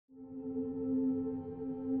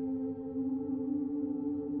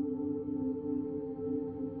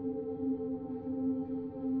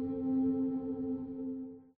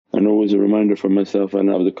always a reminder for myself,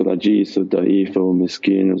 أنا عبدك العجيز والضعيف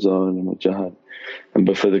والمسكين وظالم وجهل. And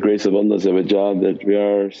but for the grace of Allah that we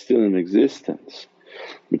are still in existence.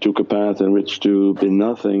 We took a path in which to be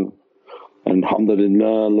nothing, and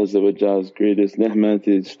alhamdulillah Allah's greatest ni'mat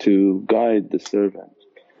is to guide the servant,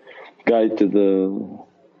 guide to the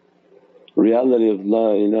reality of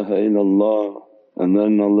La ilaha illallah, and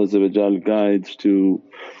then Allah guides to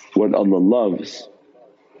what Allah loves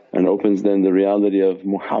and opens then the reality of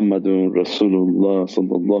Muhammadun Rasulullah.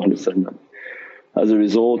 As a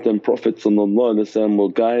result, then Prophet will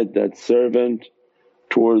guide that servant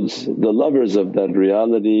towards the lovers of that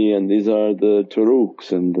reality, and these are the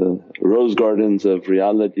turuqs and the rose gardens of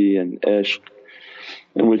reality and ishq,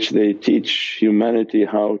 in which they teach humanity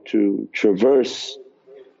how to traverse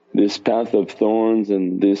this path of thorns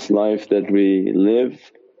and this life that we live,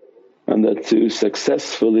 and that to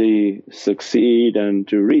successfully succeed and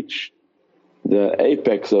to reach the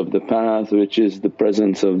apex of the path, which is the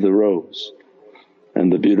presence of the rose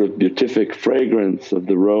and the beatific fragrance of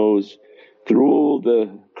the rose, through all the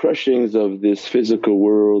crushings of this physical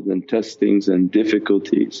world and testings and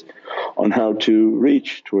difficulties, on how to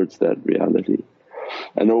reach towards that reality.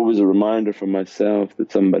 And always a reminder for myself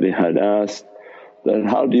that somebody had asked that,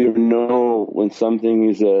 how do you know when something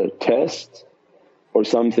is a test or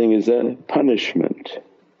something is a punishment?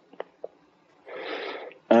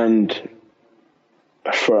 And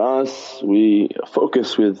for us, we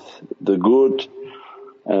focus with the good,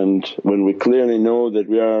 and when we clearly know that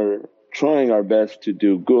we are trying our best to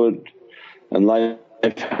do good, and life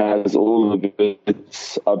has all of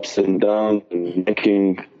its ups and downs, and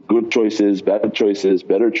making good choices, bad choices,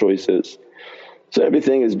 better choices. So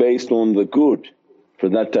everything is based on the good for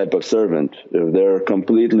that type of servant. If they're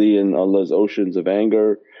completely in Allah's oceans of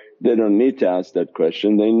anger, they don't need to ask that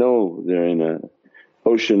question, they know they're in an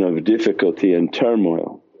ocean of difficulty and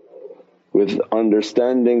turmoil. With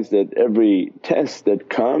understandings that every test that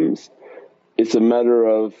comes, it's a matter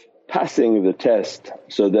of passing the test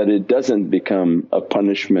so that it doesn't become a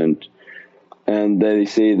punishment. And they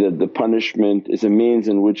say that the punishment is a means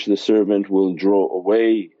in which the servant will draw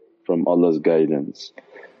away from Allah's guidance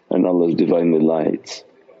and Allah's Divinely lights.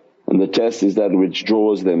 And the test is that which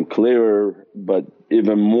draws them clearer, but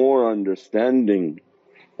even more understanding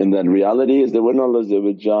in that reality is that when Allah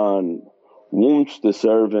wants the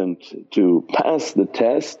servant to pass the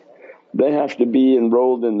test, they have to be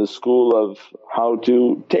enrolled in the school of how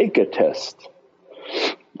to take a test.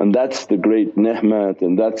 And that's the great ni'mat,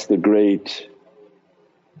 and that's the great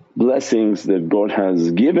blessings that God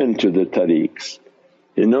has given to the tariqs.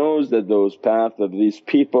 He knows that those paths of these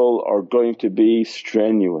people are going to be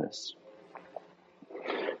strenuous,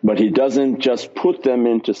 but He doesn't just put them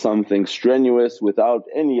into something strenuous without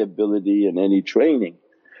any ability and any training.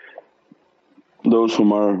 Those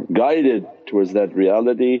whom are guided towards that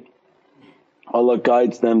reality, Allah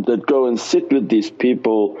guides them that go and sit with these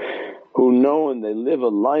people who know and they live a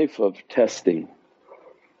life of testing,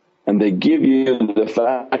 and they give you the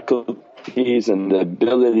faculties and the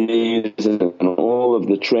abilities and all of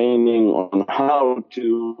the training on how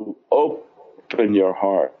to open your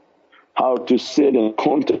heart, how to sit and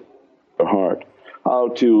contemplate your heart, how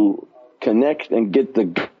to connect and get the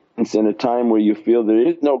guidance in a time where you feel there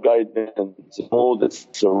is no guidance, all that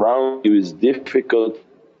surrounds you is difficult.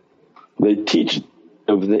 They teach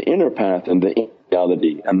of the inner path and the inner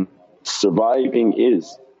reality, and surviving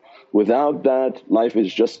is. Without that, life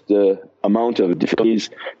is just the amount of difficulties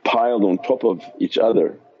piled on top of each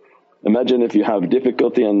other. Imagine if you have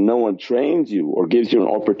difficulty and no one trains you or gives you an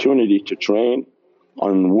opportunity to train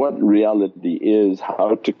on what reality is,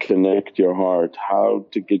 how to connect your heart, how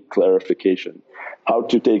to get clarification, how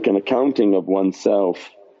to take an accounting of oneself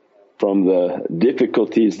from the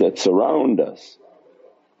difficulties that surround us.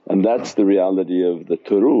 And that's the reality of the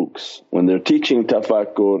turuqs, when they're teaching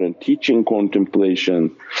tafakkur and teaching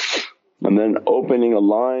contemplation, and then opening a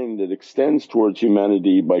line that extends towards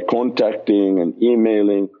humanity by contacting and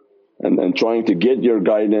emailing and trying to get your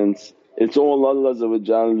guidance. It's all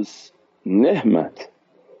Allah's ni'mat,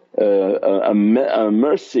 a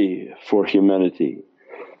mercy for humanity.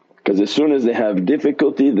 Because as soon as they have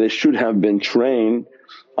difficulty, they should have been trained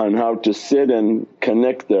on how to sit and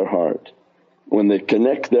connect their heart. When they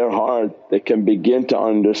connect their heart, they can begin to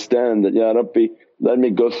understand that, Ya Rabbi, let me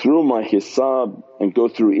go through my hisab and go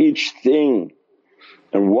through each thing,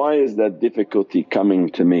 and why is that difficulty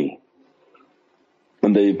coming to me?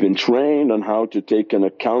 And they've been trained on how to take an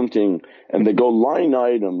accounting, and they go line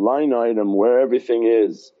item where everything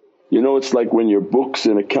is. You know, it's like when your books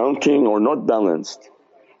in accounting are not balanced.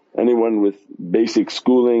 Anyone with basic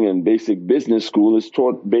schooling and basic business school is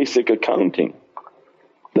taught basic accounting.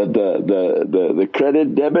 that the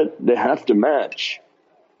credit debit they have to match,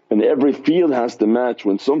 and every field has to match.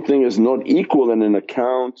 When something is not equal in an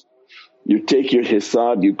account, you take your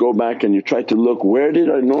hisab, you go back and you try to look, where did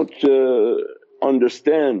I not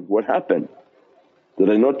understand what happened? Did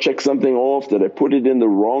I not check something off? Did I put it in the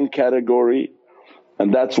wrong category?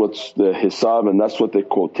 And that's what's the hisab, and that's what they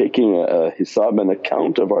call taking a hisab, an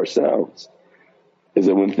account of ourselves. Is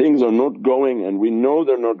that when things are not going and we know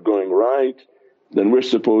they're not going right, then we're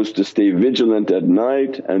supposed to stay vigilant at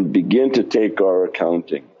night and begin to take our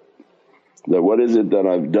accounting. That what is it that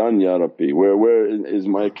I've done, Ya Rabbi? Where is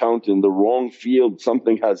my account in the wrong field?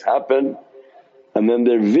 Something has happened. And then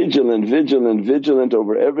they're vigilant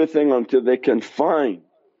over everything until they can find.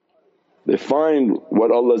 They find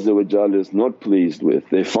what Allah is not pleased with,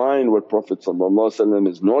 they find what Prophet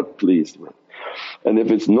is not pleased with. And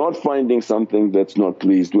if it's not finding something that's not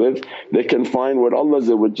pleased with, they can find what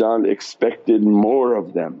Allah expected more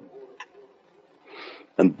of them.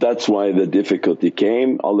 And that's why the difficulty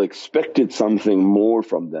came. Allah expected something more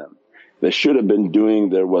from them. They should have been doing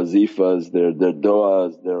their wazifas, their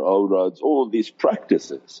du'as, their awrads, all these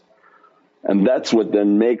practices. And that's what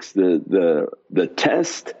then makes the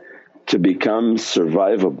test to become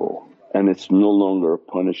survivable, and it's no longer a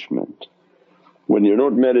punishment. When you're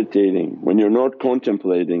not meditating, when you're not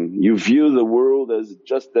contemplating, you view the world as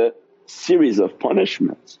just a series of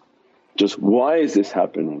punishments. Just why is this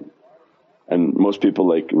happening? And most people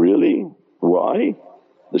like, really? Why?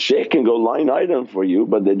 The shaykh can go line item for you,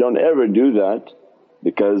 but they don't ever do that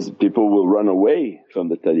because people will run away from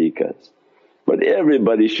the tariqas. But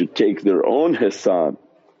everybody should take their own hisab,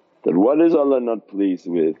 that what is Allah not pleased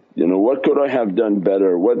with? What could I have done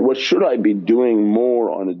better? What should I be doing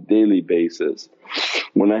more on a daily basis?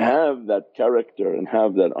 When I have that character and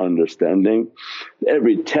have that understanding,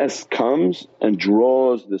 every test comes and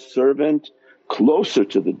draws the servant closer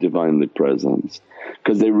to the Divinely Presence,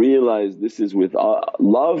 because they realize this is with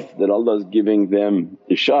love that Allah is giving them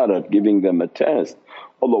isharat, giving them a test.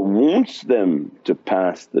 Allah wants them to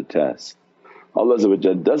pass the test. Allah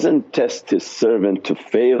doesn't test His servant to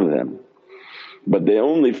fail them, but they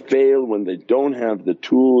only fail when they don't have the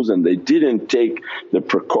tools and they didn't take the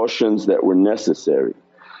precautions that were necessary.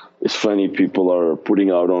 It's funny, people are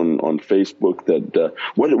putting out on Facebook that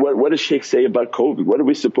what does Shaykh say about COVID? What are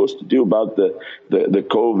we supposed to do about the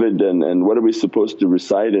COVID, and what are we supposed to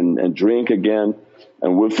recite and drink again?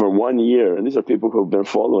 And for 1 year, and these are people who have been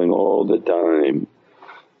following all the time,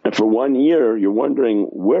 and for 1 year you're wondering,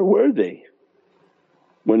 where were they?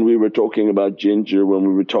 When we were talking about ginger, when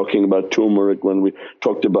we were talking about turmeric, when we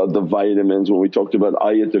talked about the vitamins, when we talked about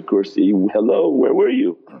Ayatul Kursi, hello, where were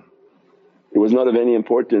you? It was not of any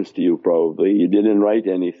importance to you probably, you didn't write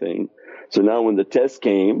anything. So now when the test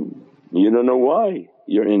came, you don't know why,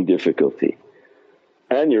 you're in difficulty.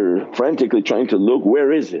 And you're frantically trying to look,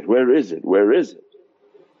 where is it, where is it, where is it?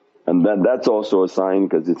 And that's also a sign,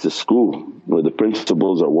 because it's a school where the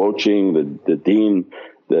principals are watching, the deen,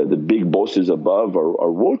 the big bosses above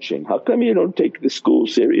are watching. How come you don't take the school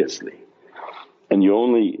seriously? And you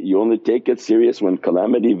only take it serious when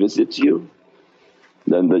calamity visits you?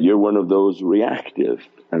 Then that you're one of those reactive.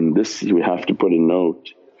 And this we have to put a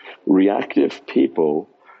note. Reactive people,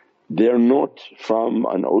 they're not from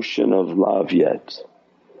an ocean of love yet.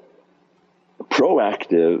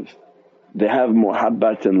 Proactive, they have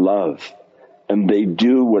muhabbat and love, and they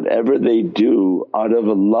do whatever they do out of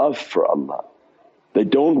a love for Allah. They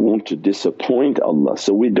don't want to disappoint Allah.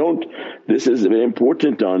 So this is very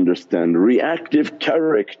important to understand. Reactive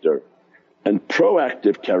character and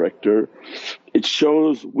proactive character, it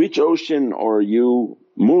shows which ocean are you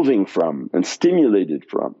moving from and stimulated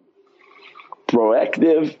from.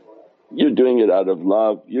 Proactive, you're doing it out of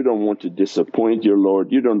love, you don't want to disappoint your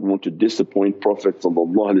Lord, you don't want to disappoint Prophet,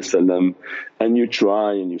 and you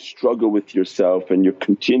try and you struggle with yourself and you're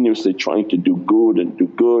continuously trying to do good and do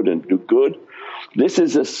good and do good. This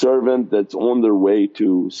is a servant that's on their way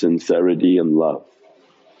to sincerity and love.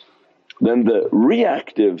 Then the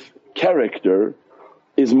reactive character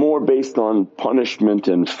is more based on punishment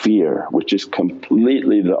and fear, which is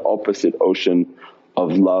completely the opposite ocean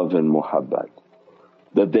of love and muhabbat.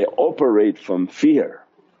 That they operate from fear,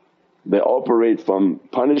 they operate from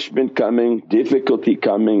punishment coming, difficulty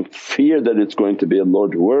coming, fear that it's going to be a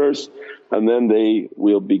lot worse, and then they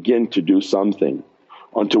will begin to do something.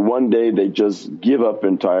 Until one day they just give up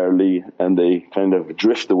entirely and they kind of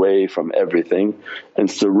drift away from everything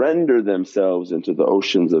and surrender themselves into the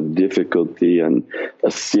oceans of difficulty and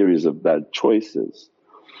a series of bad choices.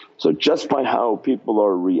 So just by how people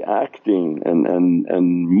are reacting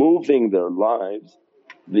and moving their lives,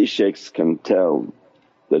 these shaykhs can tell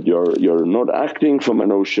that you're not acting from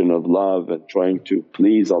an ocean of love and trying to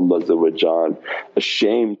please Allah,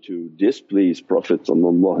 ashamed to displease Prophet. So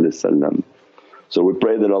we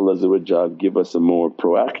pray that Allah give us a more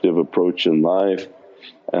proactive approach in life,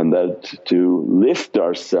 and that to lift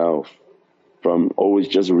ourselves from always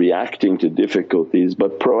just reacting to difficulties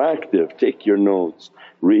but proactive. Take your notes,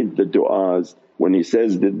 read the du'as. When he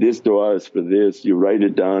says that this du'a is for this, you write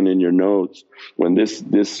it down in your notes. When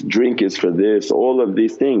this drink is for this, all of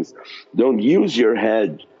these things. Don't use your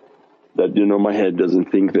head that, my head doesn't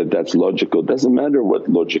think that that's logical. Doesn't matter what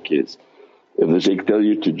logic is. If the shaykh tell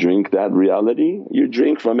you to drink that reality, you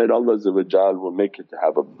drink from it. Allah will make it to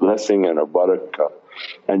have a blessing and a barakah,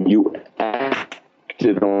 and you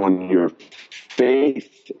acted on your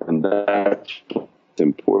faith, and that's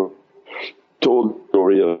important. Told the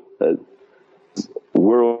story of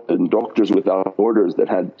world and Doctors Without Borders that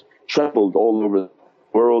had traveled all over the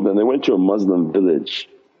world, and they went to a Muslim village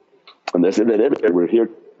and they said that we're here,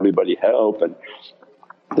 everybody help, and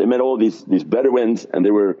they met all these Bedouins, and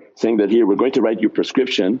they were saying that here we're going to write you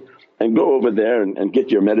prescription and go over there and get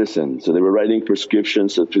your medicine. So they were writing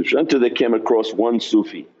prescriptions until they came across one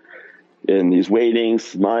Sufi, and he's waiting,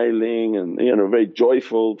 smiling and very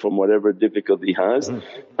joyful from whatever difficulty he has.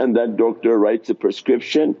 And that doctor writes a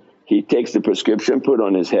prescription, he takes the prescription, put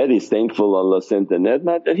on his head, he's thankful Allah sent the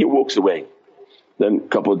ni'mat, and he walks away. Then a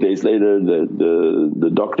couple of days later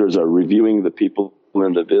the doctors are reviewing the people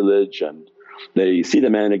in the village, and they see the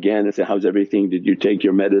man again and say, how's everything, did you take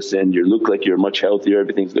your medicine, you look like you're much healthier,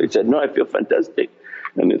 everything's good. He said, no, I feel fantastic.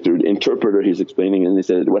 And through the interpreter he's explaining, and he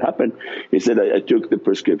said, what happened? He said, I took the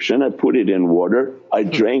prescription, I put it in water, I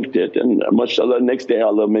drank it, and mashallah next day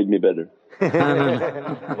Allah made me better.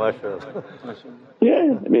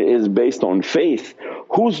 Yeah, it's based on faith.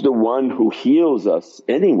 Who's the one who heals us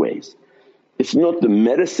anyways? It's not the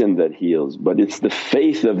medicine that heals, but it's the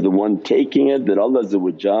faith of the one taking it, that Allah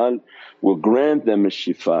will grant them a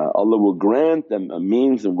shifa, Allah will grant them a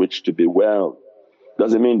means in which to be well.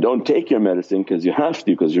 Doesn't mean don't take your medicine because you have to,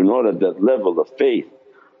 because you're not at that level of faith.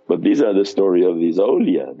 But these are the story of these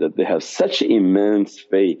awliya, that they have such immense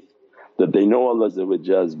faith that they know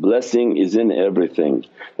Allah's blessing is in everything,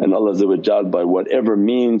 and Allah by whatever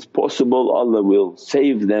means possible Allah will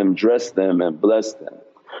save them, dress them and bless them.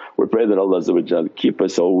 We pray that Allah keep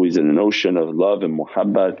us always in an ocean of love and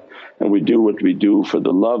muhabbat, and we do what we do for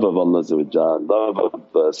the love of Allah, love of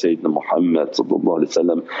Sayyidina Muhammad,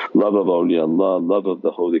 love of awliyaullah, love of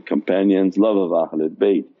the holy companions, love of Ahlul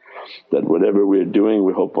Bayt. That whatever we're doing,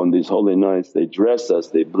 we hope on these holy nights they dress us,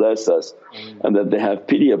 they bless us, and that they have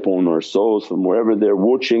pity upon our souls from wherever they're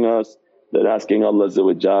watching us. They're asking Allah and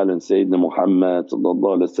Sayyidina Muhammad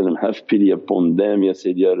have pity upon them, Ya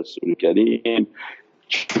Sayyidi Ya Rasul Kareem.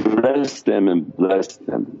 Dress them and bless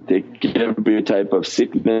them, take every type of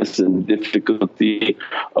sickness and difficulty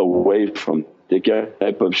away from them. Take every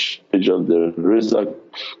type of shortage of the rizq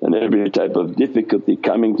and every type of difficulty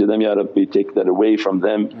coming to them, Ya Rabbi, take that away from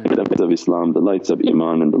them. The lights of Islam, the lights of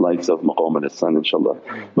Iman and the lights of Maqam al-Ihsan inshaAllah.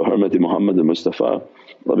 Bi hurmati Muhammad al-Mustafa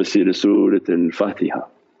wa bi siri Surat al-Fatiha.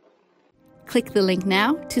 Click the link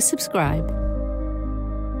now to subscribe.